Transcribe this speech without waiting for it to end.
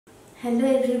Hello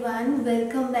everyone,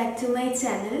 welcome back to my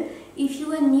channel. If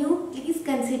you are new, please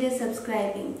consider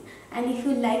subscribing. And if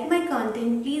you like my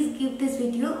content, please give this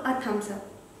video a thumbs up.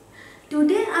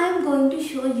 Today I am going to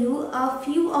show you a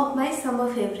few of my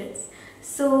summer favorites.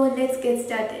 So let's get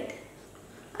started.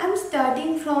 I am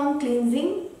starting from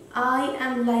cleansing. I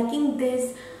am liking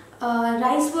this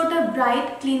Rice Water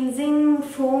Bright Cleansing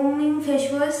Foaming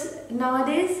Face Wash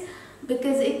nowadays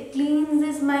because it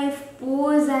cleanses my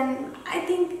pores and I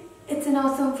think it's an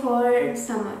awesome for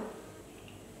summer.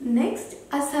 Next,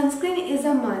 a sunscreen is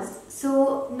a must.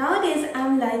 So nowadays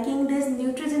I'm liking this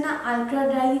Neutrogena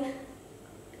Ultra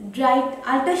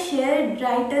Sheer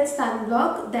Dry Touch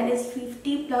Sunblock that is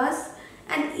 50 plus,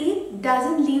 and it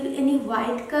doesn't leave any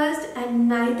white cast and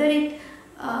neither it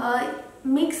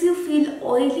makes you feel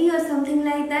oily or something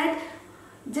like that.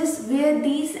 Just wear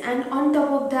these and on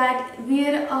top of that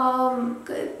wear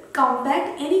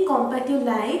compact, any compact you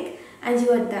like, and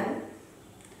you are done.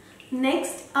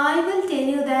 Next, I will tell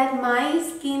you that my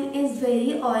skin is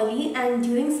very oily and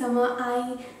during summer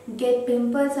I get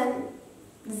pimples and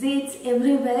zits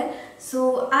everywhere.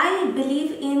 So I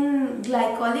believe in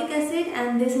glycolic acid,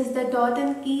 and this is the Dot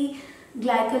 & Key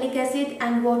glycolic acid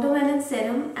and watermelon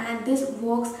serum, and this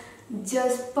works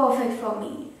just perfect for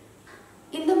me.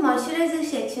 In the moisturizer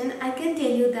section, I can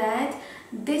tell you that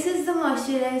this is the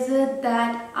moisturizer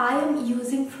that I am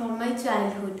using from my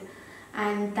childhood,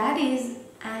 and that is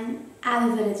an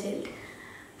aloe vera gel.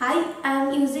 I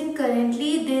am using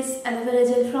currently this aloe vera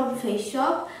gel from Face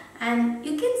Shop, and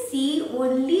you can see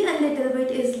only a little bit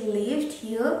is left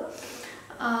here,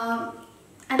 and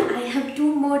I have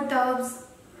 2 more tubs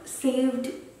saved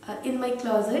in my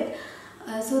closet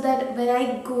so that when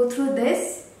I go through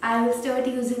this I will start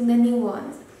using the new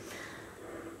ones.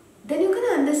 Then you can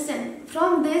understand,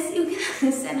 from this you can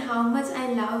understand how much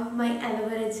I love my aloe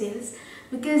vera gels,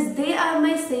 because they are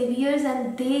my saviors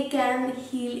and they can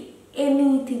heal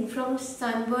anything from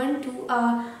sunburn to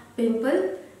a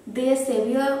pimple. They are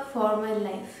savior for my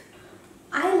life.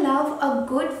 I love a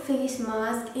good face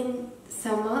mask in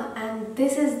summer, and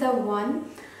this is the one.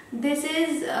 This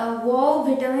is a WOW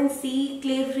Vitamin C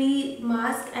Clay Free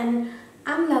Mask, and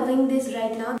I'm loving this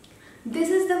right now. This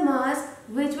is the mask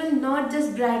which will not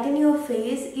just brighten your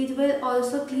face, it will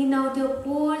also clean out your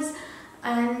pores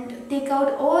and take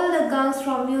out all the gums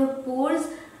from your pores,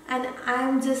 and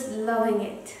I'm just loving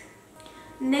it.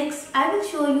 Next, I will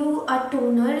show you a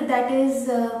toner that is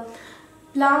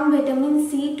Plum Vitamin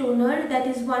C toner, that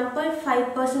is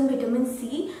 1.5% vitamin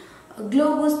C,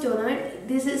 Glow Boost toner.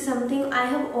 This is something I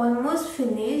have almost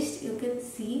finished, you can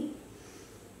see,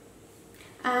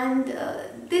 and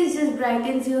this just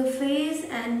brightens your face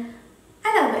and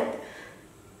I love it.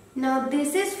 Now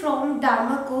this is from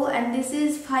Derma-Co, and this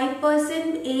is 5%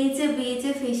 AHA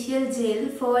BHA facial gel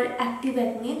for active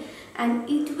acne, and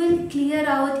it will clear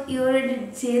out your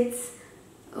zits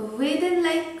within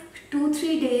like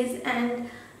 2-3 days, and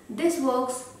this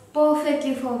works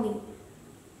perfectly for me.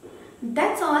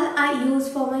 That's all I use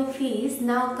for my face.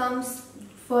 Now comes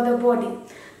for the body.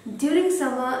 During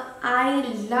summer I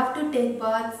love to take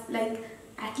baths like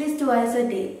at least twice a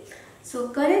day. So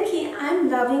currently I'm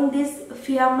loving this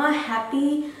Fiamma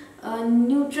Happy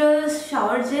Neutral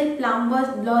Shower Gel Plum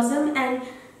Blossom and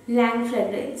Lang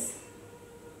fragrance.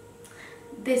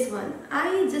 This one,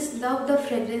 I just love the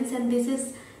fragrance, and this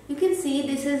is, you can see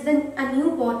this is a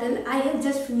new bottle. I have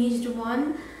just finished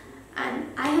one and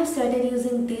I have started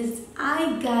using this.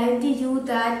 I guarantee you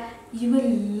that you will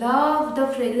love the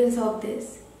fragrance of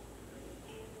this.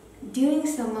 During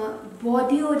summer,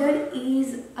 body odor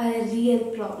is a real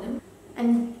problem,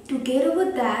 and to get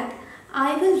over that,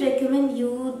 I will recommend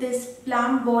you this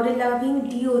Plum Body Loving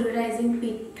Deodorizing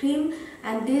Pit Cream,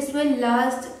 and this will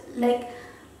last like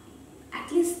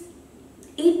at least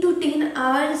 8 to 10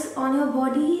 hours on your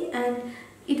body, and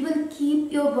it will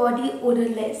keep your body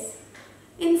odorless.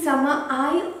 In summer,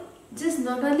 I just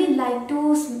not only like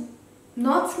to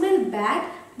not smell bad,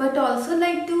 but also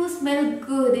like to smell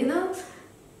good, you know.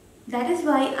 That is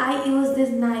why I use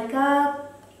this Nykaa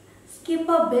Skip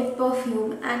a Bit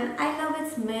perfume, and I love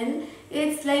its smell.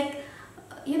 It's like,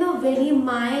 you know, very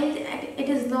mild, and it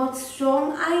is not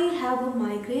strong. I have a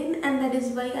migraine, and that is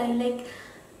why I like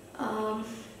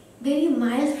very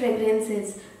mild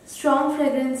fragrances. Strong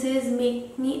fragrances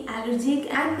make me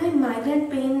allergic, and my migraine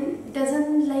pain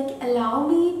doesn't like allow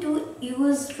me to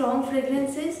use strong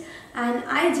fragrances, and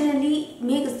I generally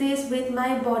mix this with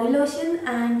my body lotion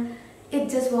and it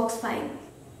just works fine.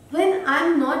 When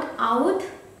I'm not out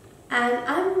and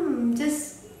I'm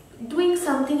just doing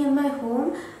something in my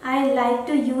home, I like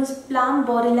to use Plum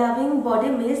Body Loving Body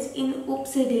Mist in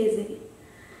Oopsie Daisy.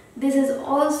 This is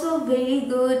also very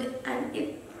good and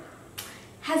it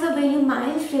has a very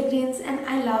mild fragrance and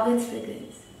I love its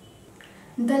fragrance.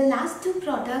 The last two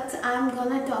products I'm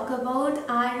gonna talk about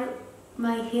are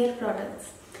my hair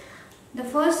products. The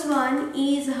first one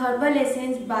is Herbal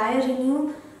Essence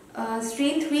Bio-Renew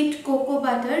Strength with Cocoa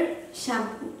Butter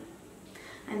Shampoo.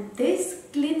 And this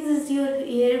cleanses your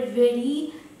hair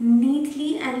very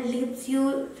neatly and leaves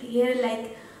your hair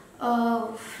like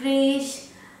fresh,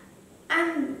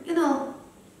 and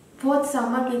what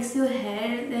summer makes your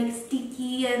hair like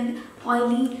sticky and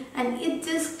oily, and it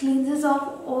just cleanses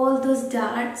off all those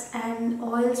darts and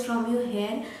oils from your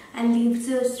hair and leaves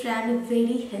your strand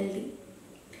very healthy.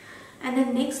 And the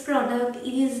next product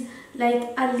is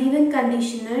like a leave-in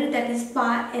conditioner, that is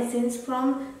Spa Essence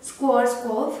from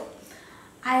Schwarzkopf.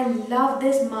 I love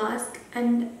this mask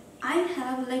and I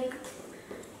have like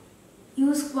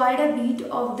used quite a bit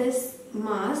of this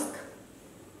mask.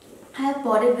 I have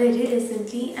bought it very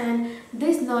recently and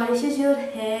this nourishes your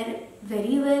hair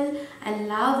very well. I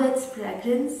love its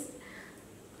fragrance.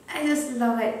 I just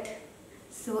love it.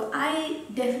 So I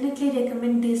definitely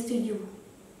recommend this to you.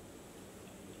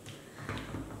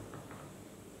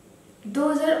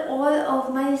 Those are all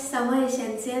of my summer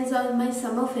essentials or my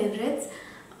summer favorites.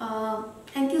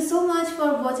 Thank you so much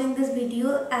for watching this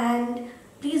video, and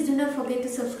please do not forget to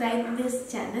subscribe to this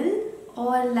channel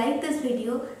or like this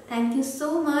video. Thank you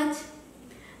so much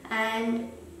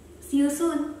and see you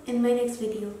soon in my next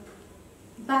video.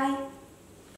 Bye.